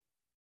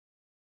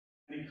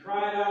he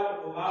cried out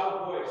with a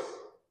loud voice,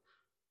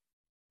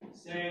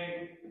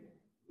 saying,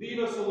 "Leave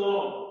us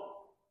alone.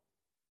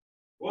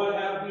 What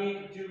have we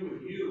to do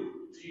with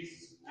you,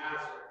 Jesus of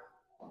Nazareth?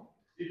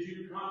 Did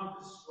you come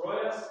to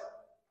destroy us?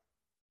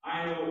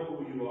 I know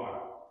who you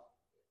are,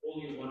 the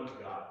Holy One of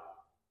God."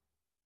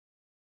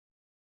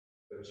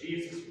 But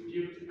Jesus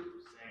rebuked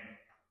him, saying,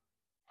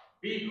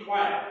 "Be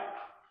quiet,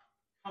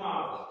 come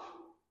out of him."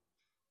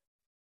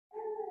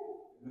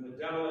 And when the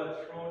devil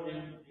had thrown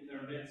him in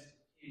their midst,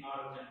 he came out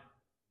of him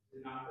and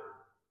did not hurt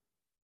him.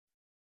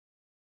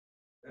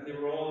 Then they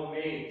were all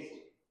amazed,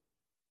 and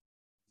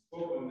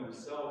spoke among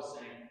themselves,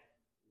 saying,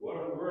 "What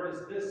a word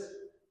is this?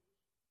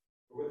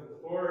 For with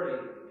authority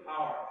and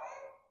power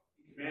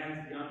he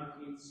commands the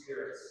unclean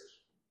spirits,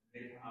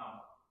 and they come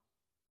out."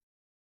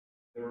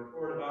 The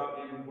report about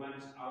him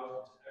went out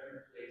into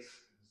every place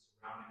in the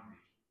surrounding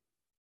region.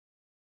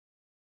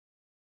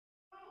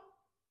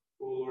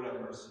 O Lord, have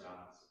mercy on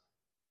us.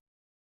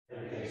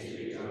 And thanks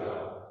be to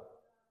God.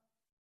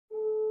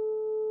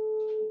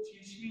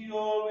 Teach me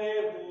your way,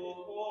 O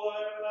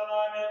Lord, that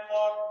I may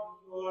walk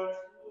in your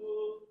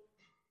truth.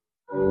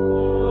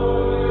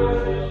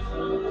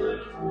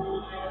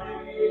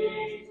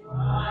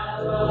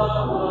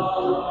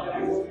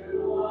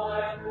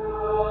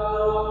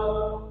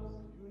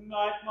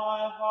 Unite my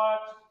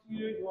heart to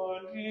fear your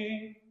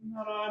name,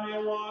 that I may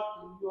walk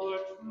in your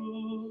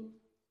truth.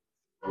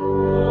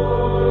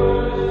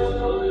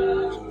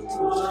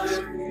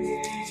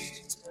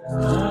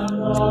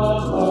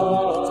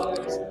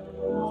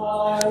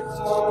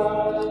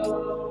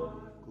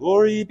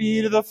 Glory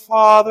be to the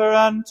Father,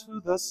 and to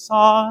the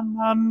Son,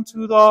 and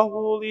to the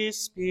Holy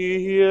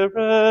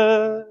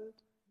Spirit.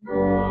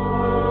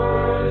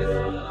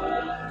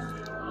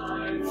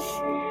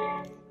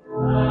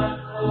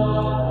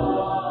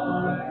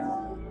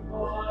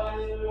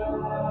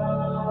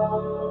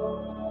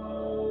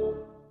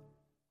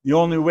 The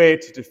only way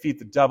to defeat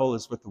the devil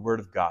is with the Word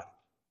of God.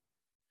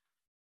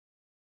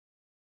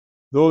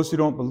 Those who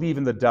don't believe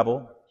in the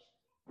devil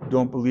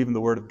don't believe in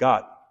the Word of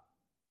God.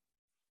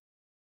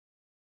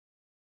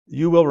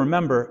 You will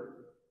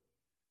remember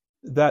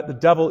that the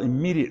devil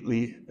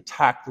immediately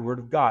attacked the Word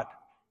of God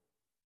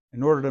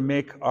in order to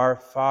make our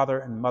father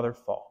and mother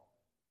fall.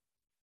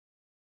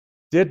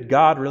 Did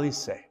God really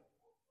say?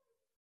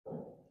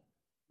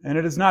 And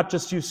it is not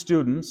just you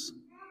students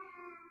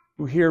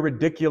who hear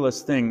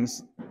ridiculous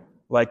things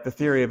like the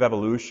theory of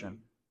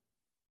evolution.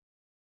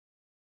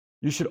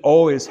 You should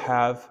always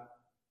have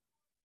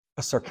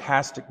a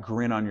sarcastic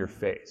grin on your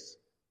face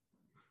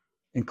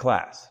in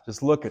class.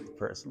 Just look at the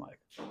person like,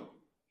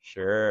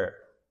 sure,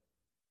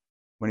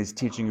 when he's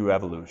teaching you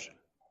evolution.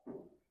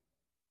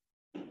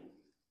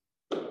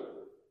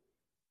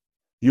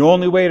 The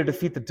only way to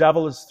defeat the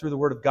devil is through the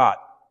Word of God.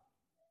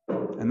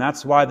 And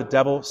that's why the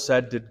devil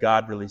said, "Did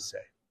God really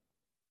say?"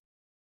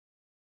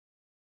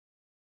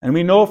 And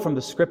we know from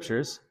the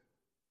Scriptures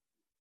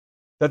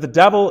that the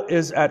devil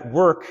is at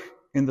work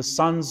in the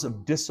sons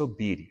of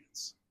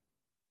disobedience.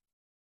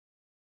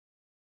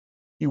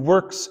 He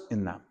works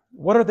in them.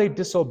 What are they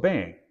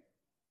disobeying?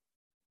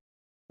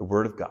 The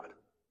Word of God.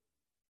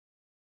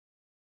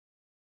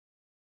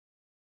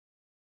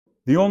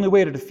 The only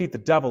way to defeat the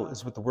devil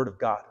is with the Word of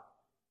God.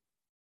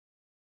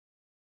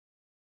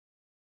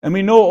 And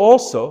we know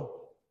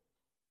also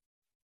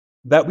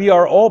that we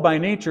are all by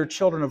nature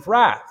children of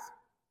wrath.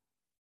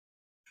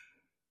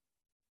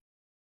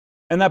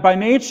 And that by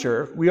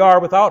nature we are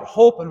without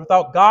hope and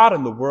without God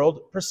in the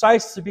world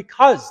precisely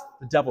because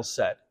the devil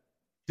said,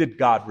 "Did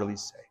God really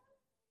say?"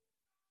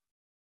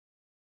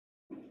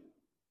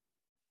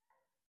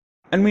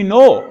 And we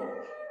know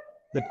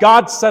that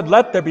God said,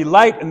 "Let there be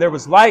light," and there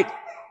was light.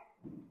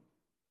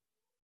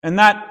 And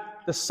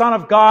that the Son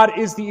of God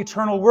is the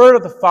eternal Word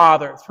of the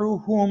Father, through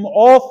whom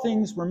all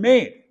things were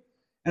made.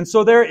 And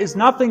so there is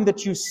nothing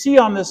that you see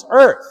on this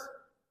earth,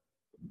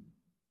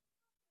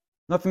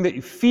 nothing that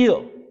you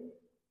feel,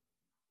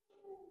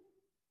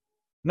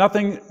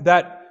 nothing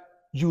that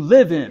you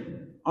live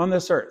in on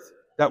this earth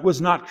that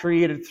was not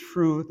created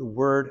through the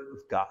Word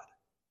of God.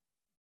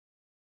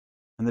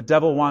 And the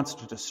devil wants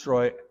to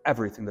destroy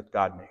everything that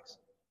God makes.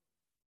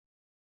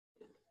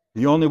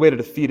 The only way to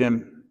defeat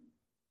him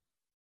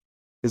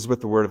is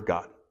with the Word of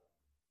God.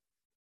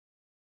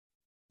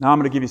 Now I'm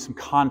going to give you some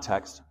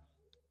context.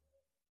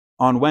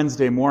 On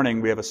Wednesday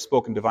morning, we have a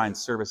spoken divine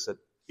service at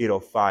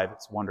 8:05.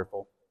 It's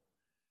wonderful.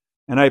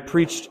 And I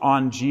preached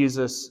on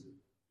Jesus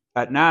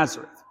at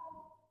Nazareth.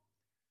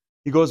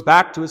 He goes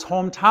back to his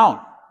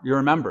hometown, you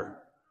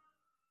remember.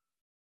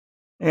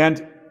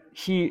 And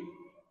he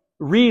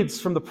reads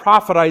from the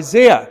prophet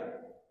Isaiah.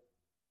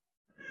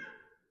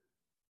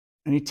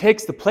 And he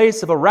takes the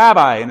place of a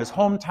rabbi in his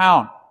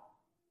hometown.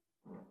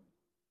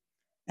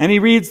 And he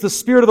reads, "The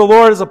Spirit of the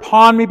Lord is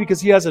upon me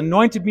because he has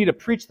anointed me to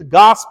preach the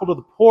gospel to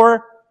the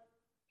poor.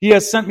 He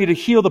has sent me to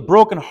heal the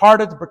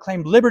brokenhearted, to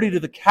proclaim liberty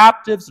to the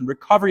captives and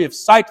recovery of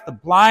sight to the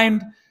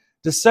blind,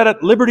 to set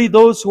at liberty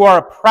those who are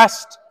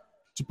oppressed,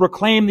 to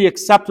proclaim the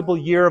acceptable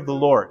year of the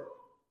Lord."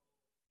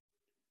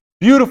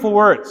 Beautiful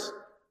words.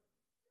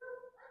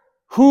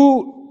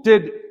 Who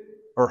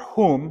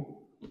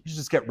we should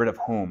just get rid of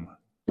whom.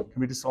 Can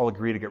we just all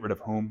agree to get rid of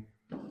whom?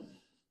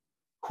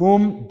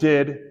 Whom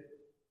did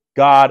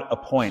God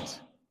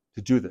appoint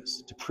to do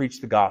this, to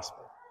preach the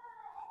gospel?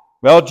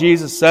 Well,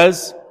 Jesus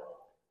says,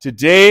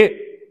 today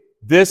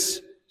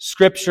this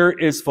scripture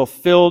is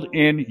fulfilled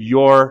in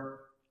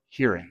your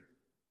hearing.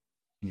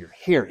 In your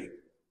hearing.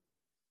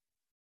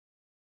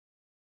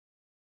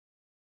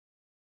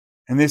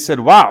 And they said,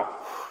 wow,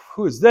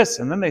 who is this?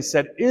 And then they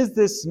said, is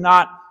this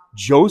not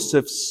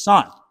Joseph's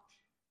son?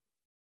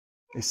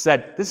 They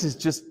said, this is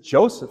just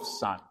Joseph's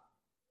son,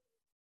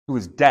 who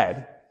is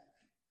dead.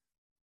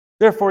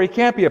 Therefore, he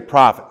can't be a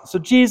prophet. So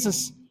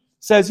Jesus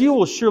says, you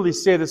will surely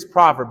say this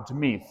proverb to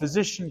me,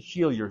 physician,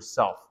 heal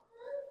yourself.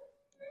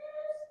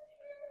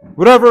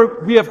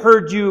 Whatever we have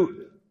heard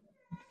you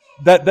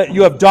that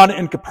you have done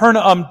in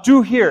Capernaum,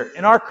 do here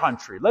in our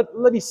country. Let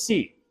me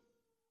see.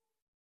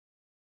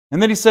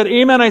 And then he said,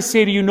 amen, I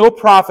say to you, no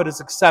prophet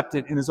is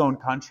accepted in his own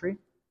country.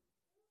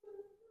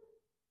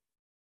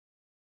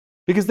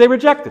 Because they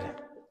rejected him.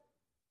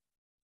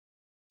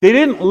 They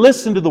didn't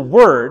listen to the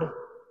word,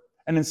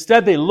 and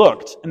instead they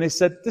looked and they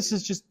said, this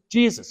is just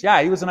Jesus.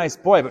 Yeah, he was a nice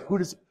boy, but who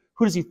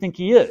does he think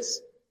he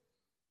is?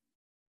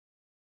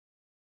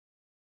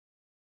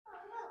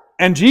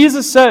 And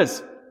Jesus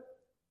says,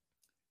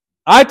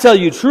 I tell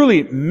you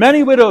truly,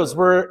 many widows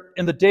were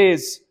in the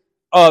days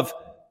of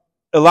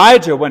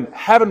Elijah when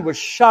heaven was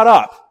shut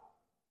up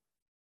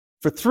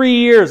for 3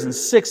 years and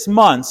 6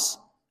 months,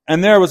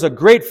 and there was a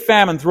great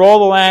famine through all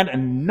the land,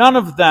 and none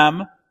of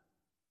them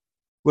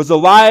was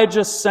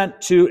Elijah sent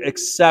to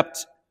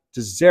except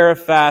to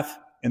Zarephath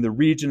in the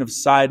region of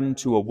Sidon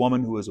to a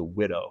woman who was a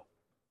widow.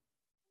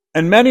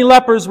 And many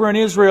lepers were in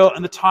Israel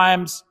in the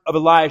times of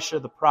Elisha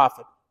the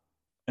prophet,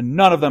 and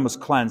none of them was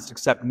cleansed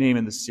except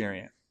Naaman the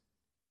Syrian.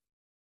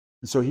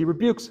 And so he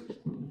rebukes him.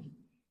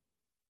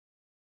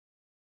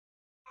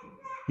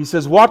 He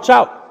says, watch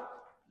out,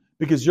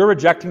 because you're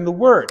rejecting the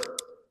word.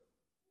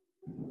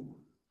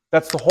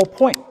 That's the whole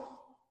point.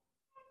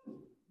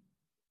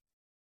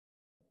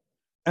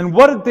 And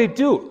what did they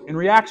do in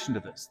reaction to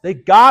this? They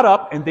got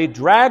up and they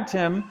dragged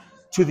him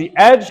to the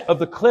edge of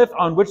the cliff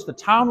on which the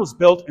town was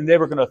built, and they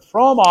were going to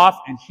throw him off,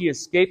 and he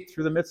escaped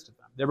through the midst of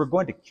them. They were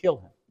going to kill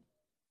him.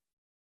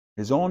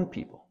 His own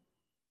people.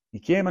 He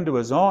came unto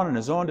his own, and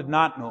his own did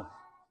not know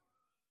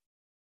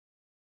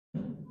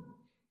him.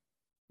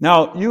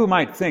 Now, you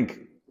might think,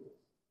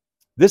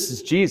 this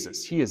is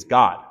Jesus. He is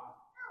God.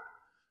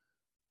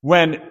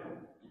 When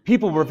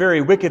people were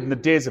very wicked in the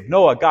days of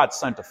Noah, God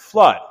sent a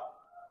flood.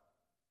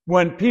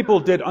 When people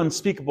did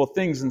unspeakable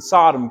things in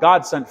Sodom,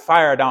 God sent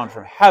fire down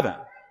from heaven.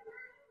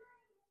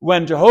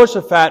 When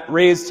Jehoshaphat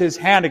raised his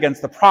hand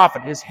against the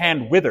prophet, his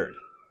hand withered.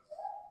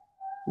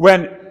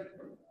 When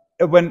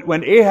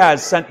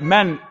Ahaz sent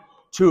men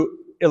to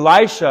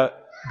Elisha,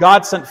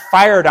 God sent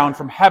fire down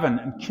from heaven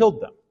and killed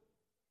them.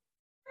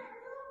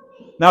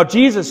 Now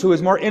Jesus, who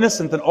is more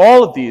innocent than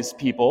all of these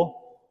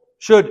people,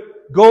 should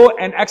go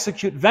and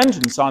execute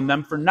vengeance on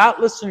them for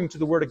not listening to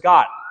the word of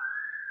God,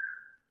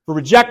 for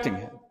rejecting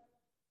him.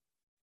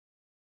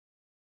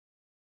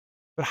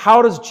 But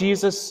how does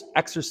Jesus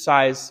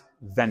exercise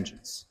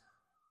vengeance?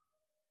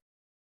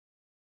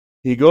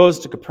 He goes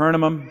to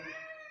Capernaum,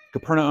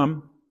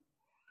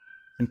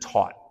 and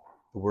taught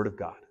the word of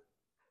God.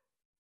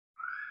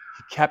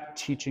 He kept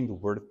teaching the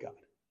word of God.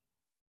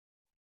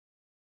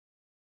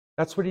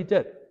 That's what he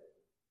did.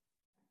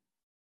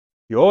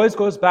 He always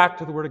goes back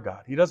to the word of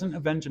God. He doesn't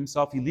avenge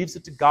himself. He leaves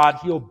it to God.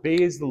 He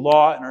obeys the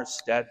law in our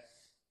stead.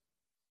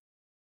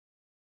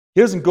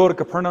 He doesn't go to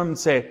Capernaum and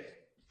say,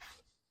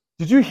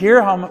 did you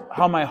hear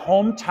how my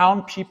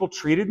hometown people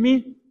treated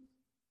me?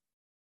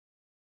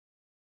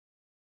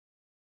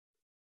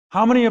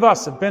 How many of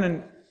us have been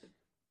in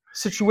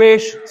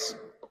situations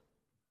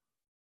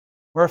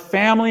where a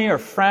family or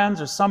friends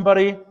or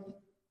somebody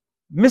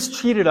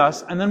mistreated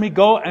us, and then we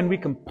go and we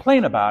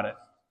complain about it?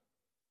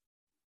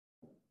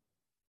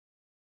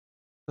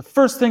 The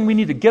first thing we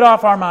need to get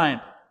off our mind.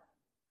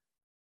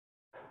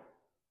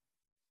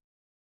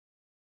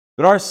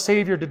 But our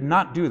Savior did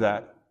not do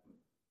that,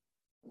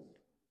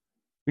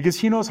 because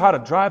he knows how to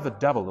drive the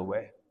devil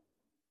away.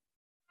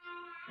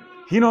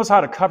 He knows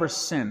how to cover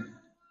sin.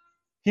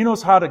 He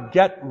knows how to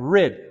get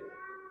rid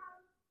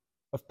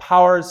of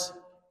powers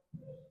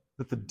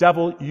that the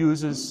devil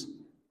uses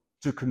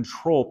to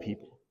control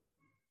people.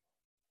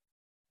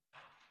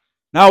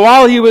 Now,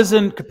 while he was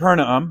in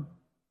Capernaum,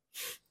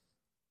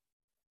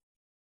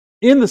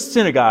 in the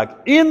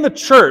synagogue, in the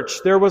church,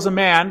 there was a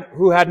man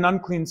who had an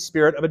unclean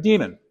spirit of a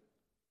demon.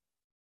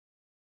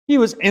 He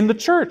was in the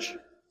church.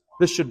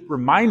 This should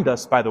remind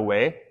us, by the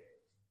way,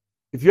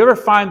 if you ever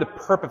find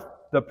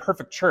the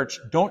perfect church,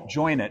 don't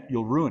join it.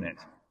 You'll ruin it.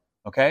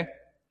 Okay?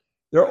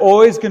 There are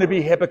always going to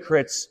be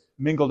hypocrites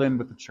mingled in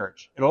with the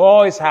church. It'll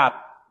always happen.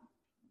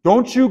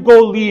 Don't you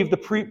go leave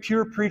the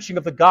pure preaching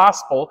of the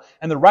gospel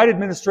and the right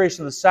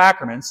administration of the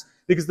sacraments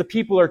because the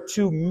people are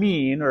too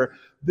mean or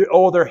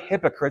they're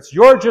hypocrites.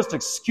 You're just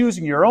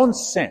excusing your own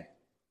sin.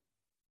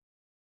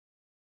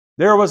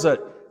 There was a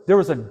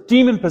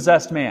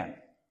demon-possessed man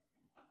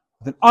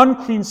with an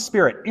unclean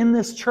spirit in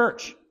this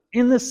church,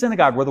 in this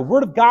synagogue where the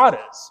Word of God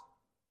is.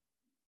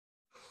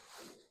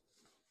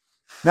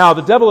 Now,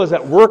 the devil is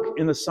at work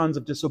in the sons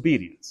of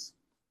disobedience.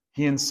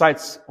 He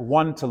incites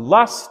one to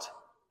lust,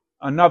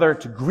 another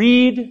to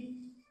greed,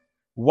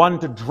 one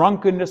to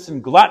drunkenness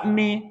and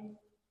gluttony,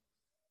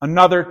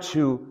 another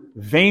to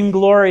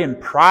vainglory and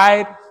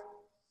pride.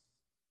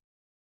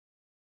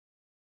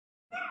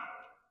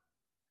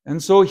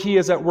 And so he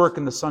is at work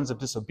in the sons of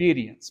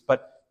disobedience.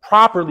 But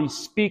properly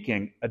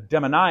speaking, a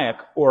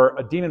demoniac or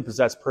a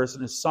demon-possessed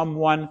person is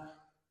someone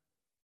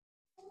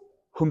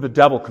whom the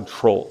devil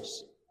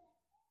controls.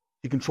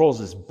 He controls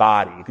his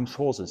body. He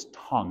controls his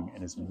tongue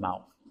and his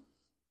mouth.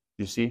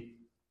 You see?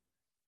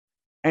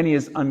 And he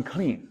is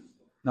unclean.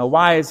 Now,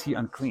 why is he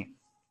unclean?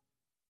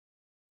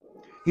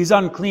 He's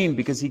unclean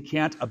because he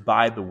can't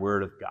abide the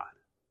word of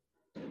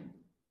God.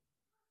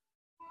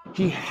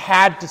 He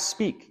had to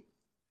speak.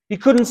 He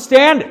couldn't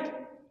stand it.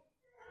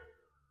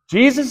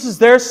 Jesus is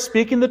there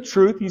speaking the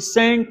truth. He's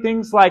saying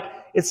things like,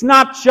 it's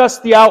not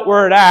just the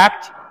outward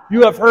act.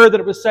 You have heard that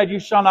it was said, you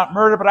shall not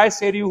murder, but I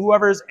say to you,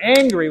 whoever is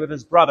angry with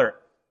his brother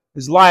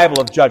is liable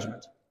of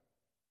judgment.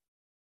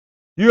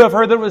 You have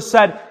heard that it was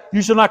said,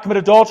 you shall not commit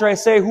adultery. I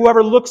say,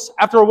 whoever looks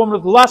after a woman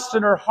with lust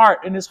in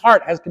his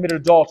heart has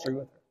committed adultery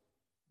with her.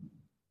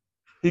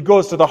 He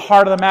goes to the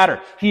heart of the matter.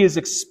 He is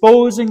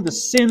exposing the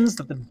sins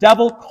that the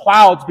devil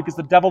clouds because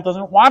the devil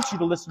doesn't want you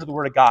to listen to the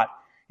word of God.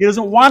 He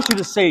doesn't want you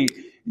to say,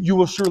 you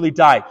will surely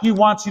die. He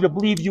wants you to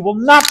believe you will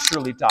not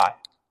surely die.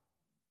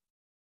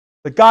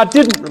 That God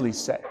didn't really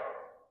say.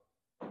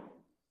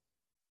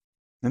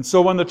 And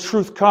so when the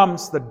truth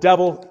comes, the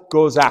devil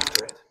goes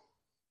after it.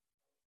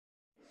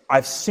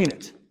 I've seen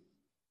it.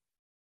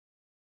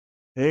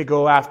 They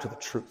go after the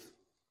truth.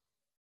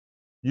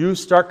 You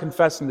start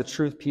confessing the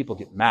truth, people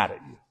get mad at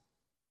you.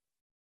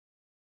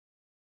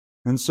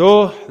 And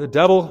so the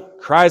devil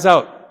cries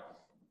out.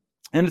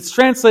 And it's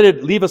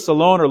translated, leave us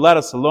alone or let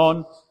us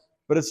alone.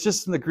 But it's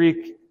just in the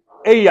Greek,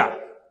 eia.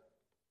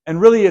 And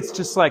really it's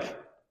just like,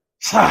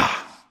 a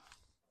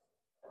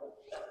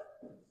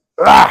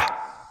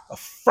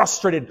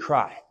frustrated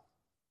cry.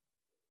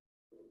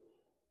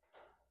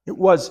 It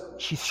was,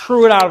 he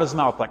threw it out of his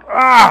mouth like,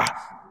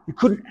 he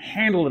couldn't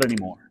handle it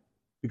anymore.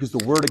 Because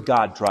the word of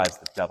God drives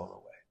the devil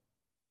away.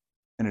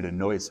 And it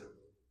annoys him.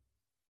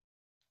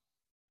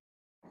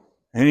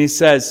 And he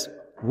says,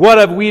 what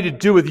have we to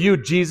do with you,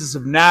 Jesus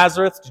of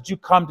Nazareth? Did you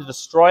come to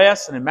destroy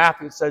us? And in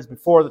Matthew it says,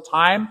 before the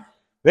time.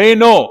 They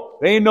know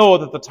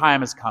that the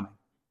time is coming.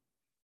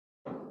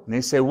 And they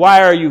say,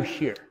 why are you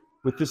here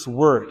with this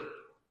word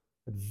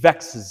that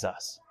vexes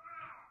us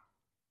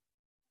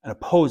and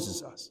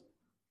opposes us?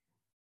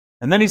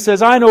 And then he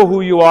says, I know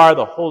who you are,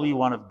 the Holy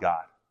One of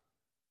God.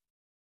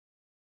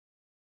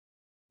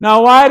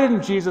 Now, why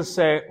didn't Jesus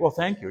say, well,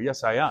 thank you,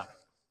 yes, I am.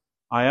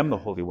 I am the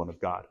Holy One of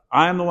God.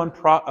 I am the one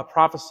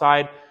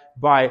prophesied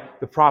by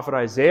the prophet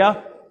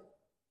Isaiah,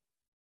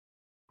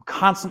 who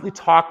constantly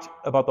talked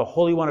about the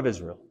Holy One of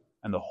Israel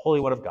and the Holy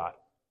One of God.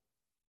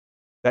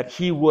 That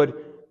he would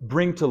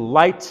bring to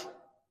light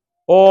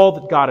all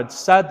that God had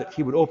said, that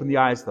he would open the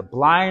eyes of the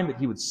blind, that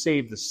he would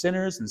save the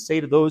sinners and say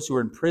to those who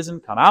are in prison,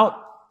 come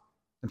out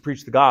and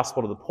preach the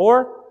gospel to the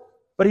poor.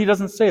 But he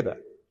doesn't say that.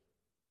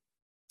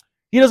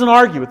 He doesn't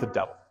argue with the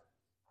devil.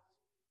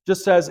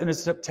 Just as in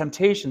his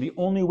temptation, the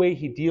only way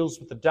he deals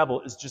with the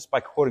devil is just by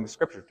quoting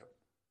scripture to him.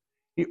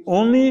 He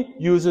only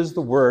uses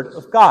the word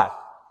of God.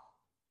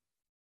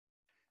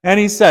 And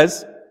he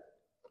says,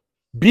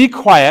 be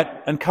quiet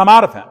and come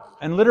out of him.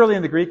 And literally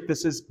in the Greek,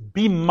 this is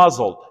be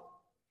muzzled.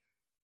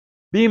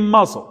 Be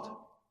muzzled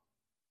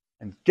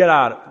and get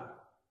out of him.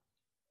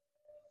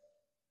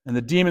 And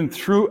the demon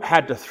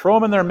had to throw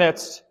him in their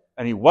midst,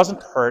 and he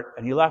wasn't hurt,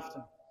 and he left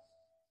him.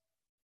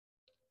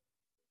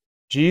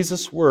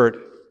 Jesus' word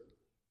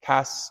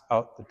casts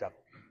out the devil.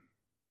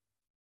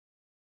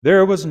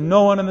 There was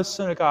no one in the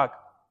synagogue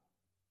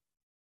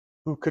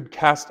who could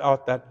cast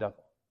out that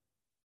devil.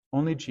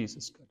 Only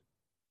Jesus could.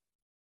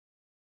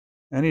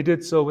 And he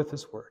did so with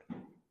his word.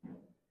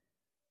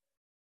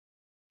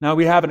 Now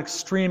we have an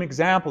extreme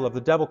example of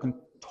the devil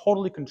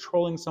totally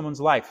controlling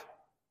someone's life.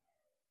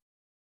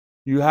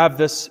 You have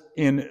this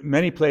in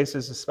many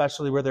places,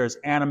 especially where there's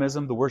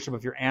animism, the worship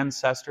of your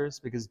ancestors,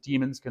 because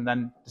demons can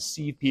then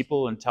deceive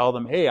people and tell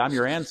them, hey, I'm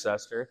your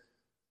ancestor.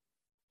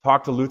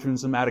 Talk to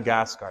Lutherans in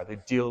Madagascar. They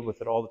deal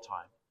with it all the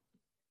time.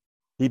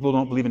 People who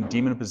don't believe in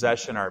demon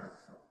possession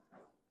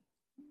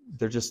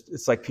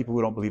it's like people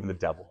who don't believe in the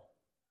devil.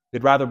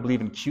 They'd rather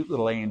believe in cute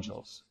little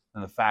angels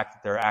than the fact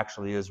that there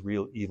actually is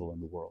real evil in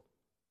the world.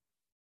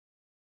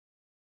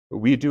 But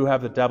we do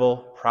have the devil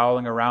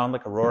prowling around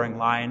like a roaring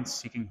lion,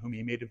 seeking whom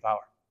he may devour.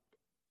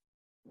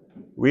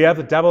 We have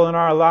the devil in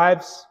our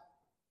lives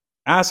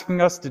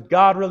asking us, did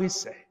God really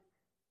say?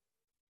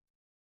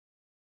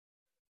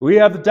 We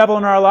have the devil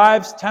in our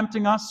lives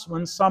tempting us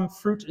when some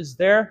fruit is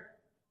there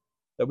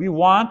that we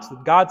want,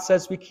 that God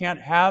says we can't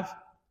have,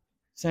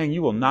 saying,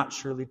 you will not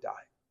surely die.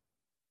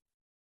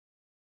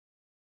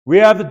 We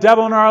have the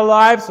devil in our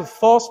lives with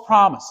false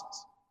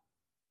promises.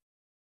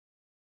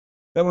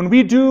 That when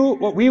we do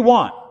what we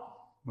want,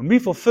 when we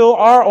fulfill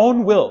our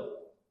own will,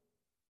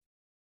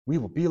 we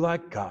will be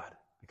like God,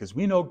 because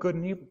we know good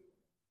and evil.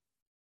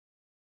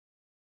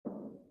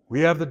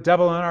 We have the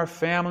devil in our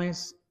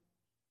families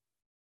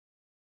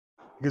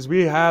because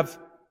we have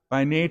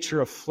by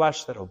nature a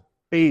flesh that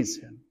obeys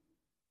him.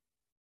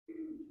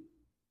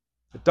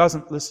 It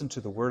doesn't listen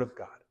to the word of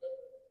God.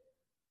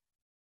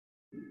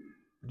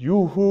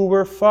 You who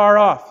were far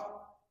off,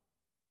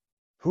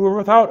 who were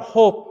without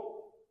hope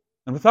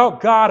and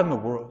without God in the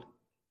world,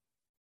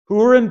 who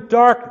were in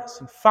darkness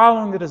and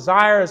following the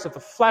desires of the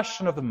flesh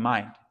and of the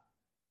mind,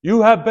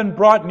 you have been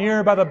brought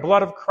near by the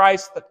blood of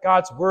Christ, that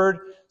God's word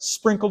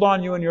sprinkled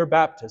on you in your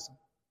baptism.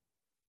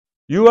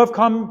 You have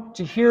come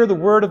to hear the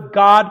word of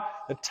God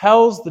that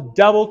tells the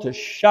devil to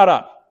shut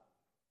up,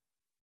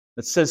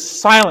 that says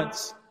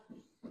silence.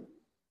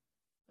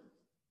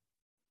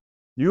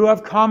 You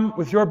have come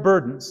with your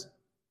burdens,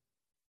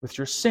 with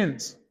your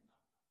sins,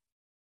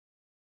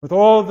 with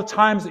all the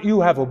times that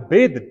you have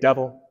obeyed the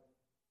devil.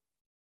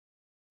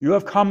 You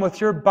have come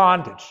with your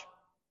bondage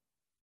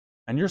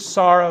and your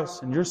sorrows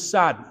and your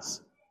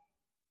sadness.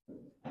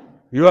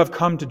 You have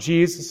come to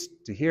Jesus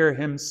to hear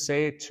him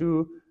say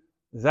to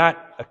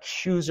that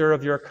accuser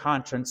of your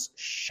conscience,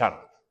 shut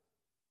up.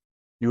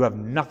 You have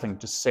nothing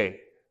to say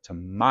to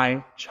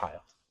my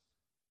child.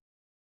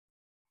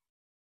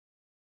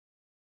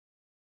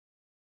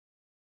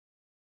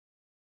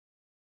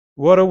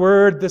 What a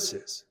word this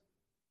is.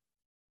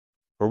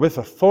 For with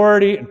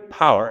authority and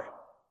power,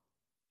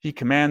 he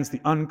commands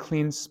the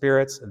unclean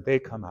spirits and they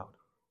come out.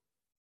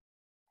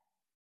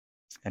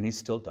 And he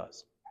still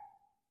does.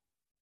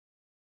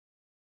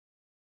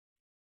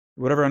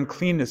 Whatever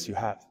uncleanness you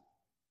have,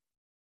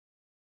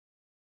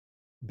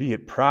 be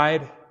it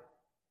pride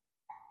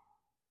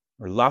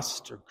or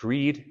lust or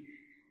greed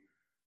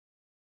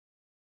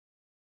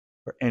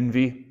or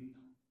envy,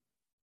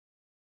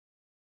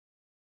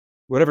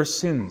 whatever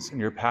sins in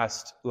your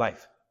past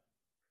life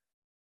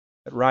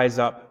that rise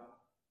up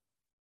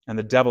and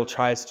the devil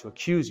tries to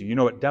accuse you. You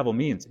know what devil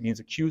means? It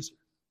means accuser.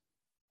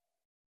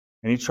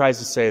 And he tries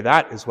to say,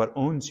 that is what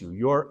owns you.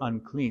 You're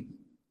unclean.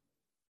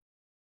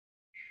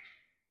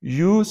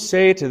 You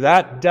say to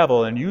that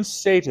devil and you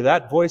say to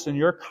that voice in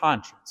your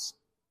conscience,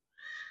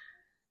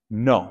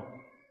 no.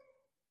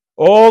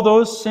 All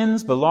those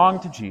sins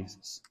belong to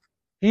Jesus.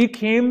 He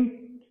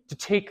came to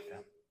take them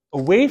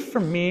away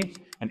from me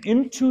and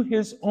into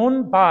his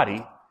own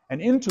body and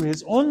into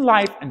his own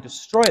life and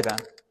destroy them.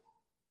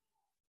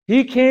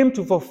 He came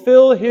to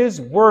fulfill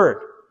his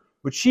word,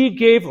 which he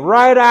gave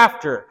right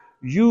after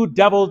you,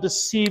 devil,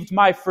 deceived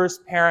my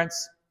first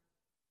parents,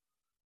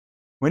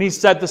 when he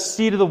said the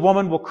seed of the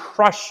woman will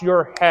crush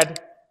your head.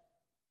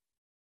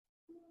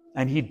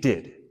 And he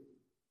did,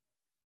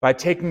 by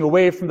taking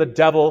away from the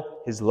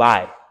devil his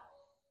lie,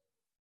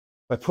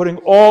 by putting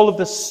all of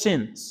the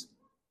sins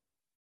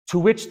to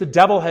which the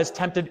devil has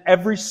tempted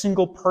every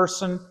single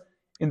person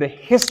in the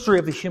history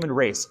of the human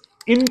race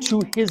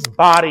into his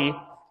body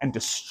and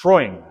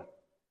destroying them.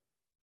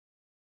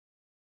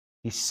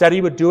 He said he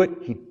would do it,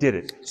 he did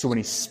it. So when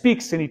he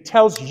speaks and he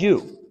tells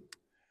you,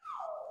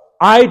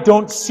 I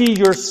don't see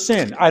your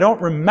sin, I don't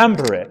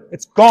remember it,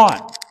 it's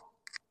gone,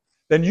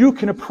 then you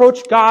can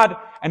approach God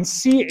and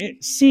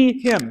see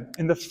him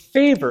in the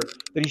favor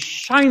that he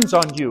shines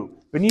on you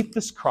beneath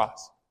this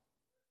cross.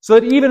 So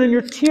that even in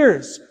your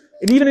tears,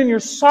 and even in your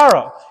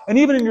sorrow, and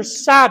even in your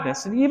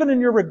sadness, and even in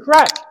your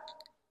regret,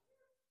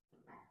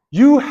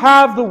 you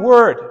have the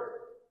word,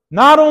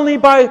 not only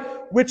by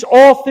which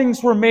all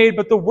things were made,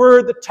 but the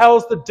word that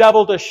tells the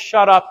devil to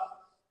shut up,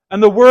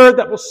 and the word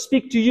that will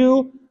speak to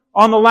you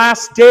on the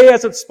last day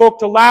as it spoke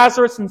to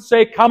Lazarus and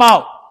say, come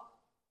out.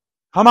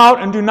 Come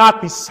out and do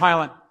not be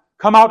silent.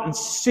 Come out and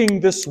sing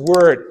this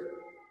word.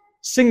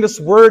 Sing this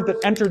word that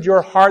entered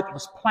your heart, that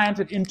was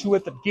planted into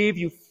it, that gave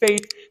you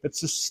faith, that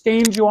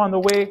sustained you on the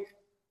way.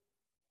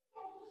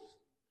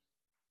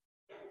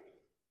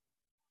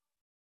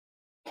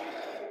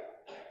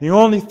 The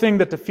only thing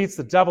that defeats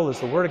the devil is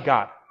the word of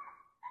God.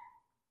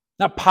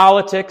 Not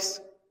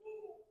politics,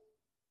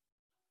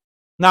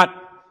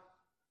 not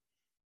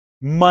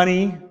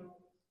money,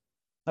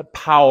 not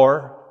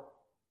power,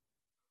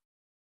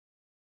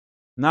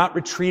 not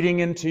retreating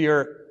into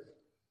your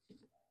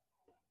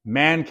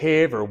man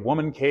cave or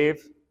woman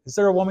cave. Is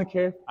there a woman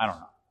cave? I don't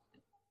know.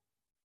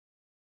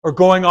 Or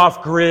going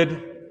off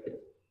grid.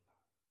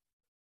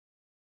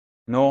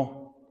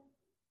 No.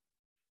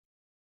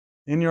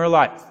 In your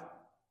life,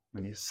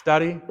 when you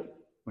study,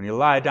 when you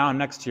lie down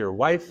next to your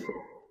wife,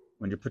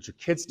 when you put your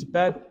kids to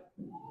bed,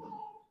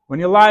 when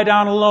you lie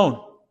down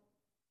alone,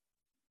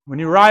 when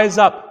you rise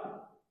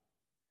up,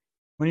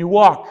 when you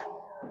walk,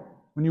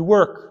 when you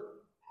work,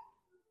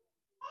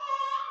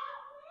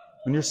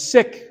 when you're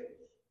sick,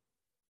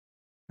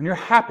 when you're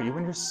happy,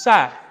 when you're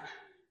sad,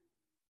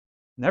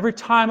 in every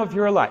time of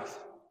your life,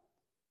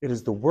 it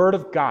is the Word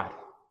of God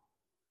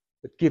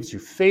that gives you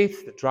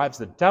faith, that drives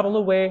the devil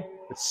away,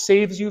 that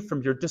saves you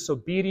from your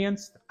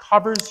disobedience, that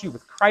covers you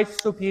with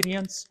Christ's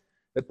obedience,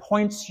 that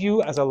points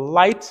you as a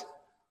light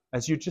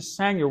as you just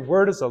sang, your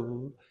word is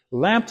a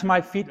lamp to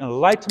my feet and a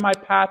light to my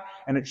path,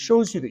 and it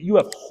shows you that you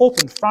have hope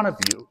in front of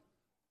you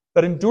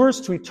that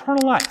endures to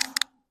eternal life,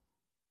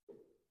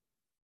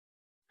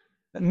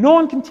 that no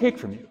one can take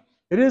from you.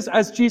 It is,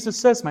 as Jesus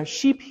says, my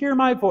sheep hear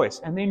my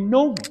voice, and they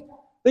know me.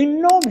 They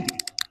know me.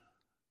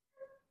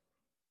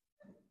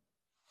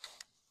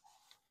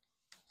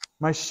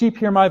 My sheep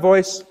hear my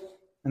voice,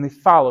 and they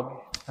follow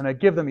me, and I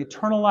give them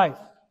eternal life.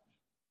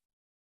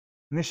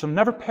 And they shall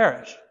never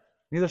perish,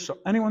 neither shall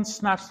anyone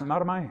snatch them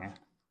out of my hand.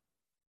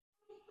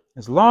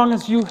 As long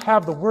as you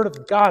have the Word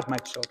of God, my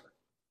children,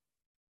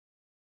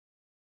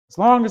 as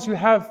long as you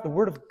have the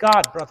Word of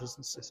God, brothers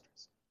and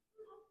sisters,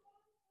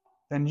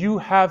 then you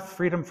have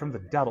freedom from the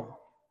devil.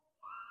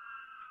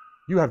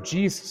 You have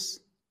Jesus.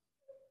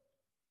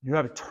 You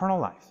have eternal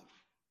life.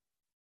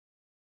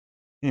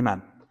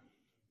 Amen.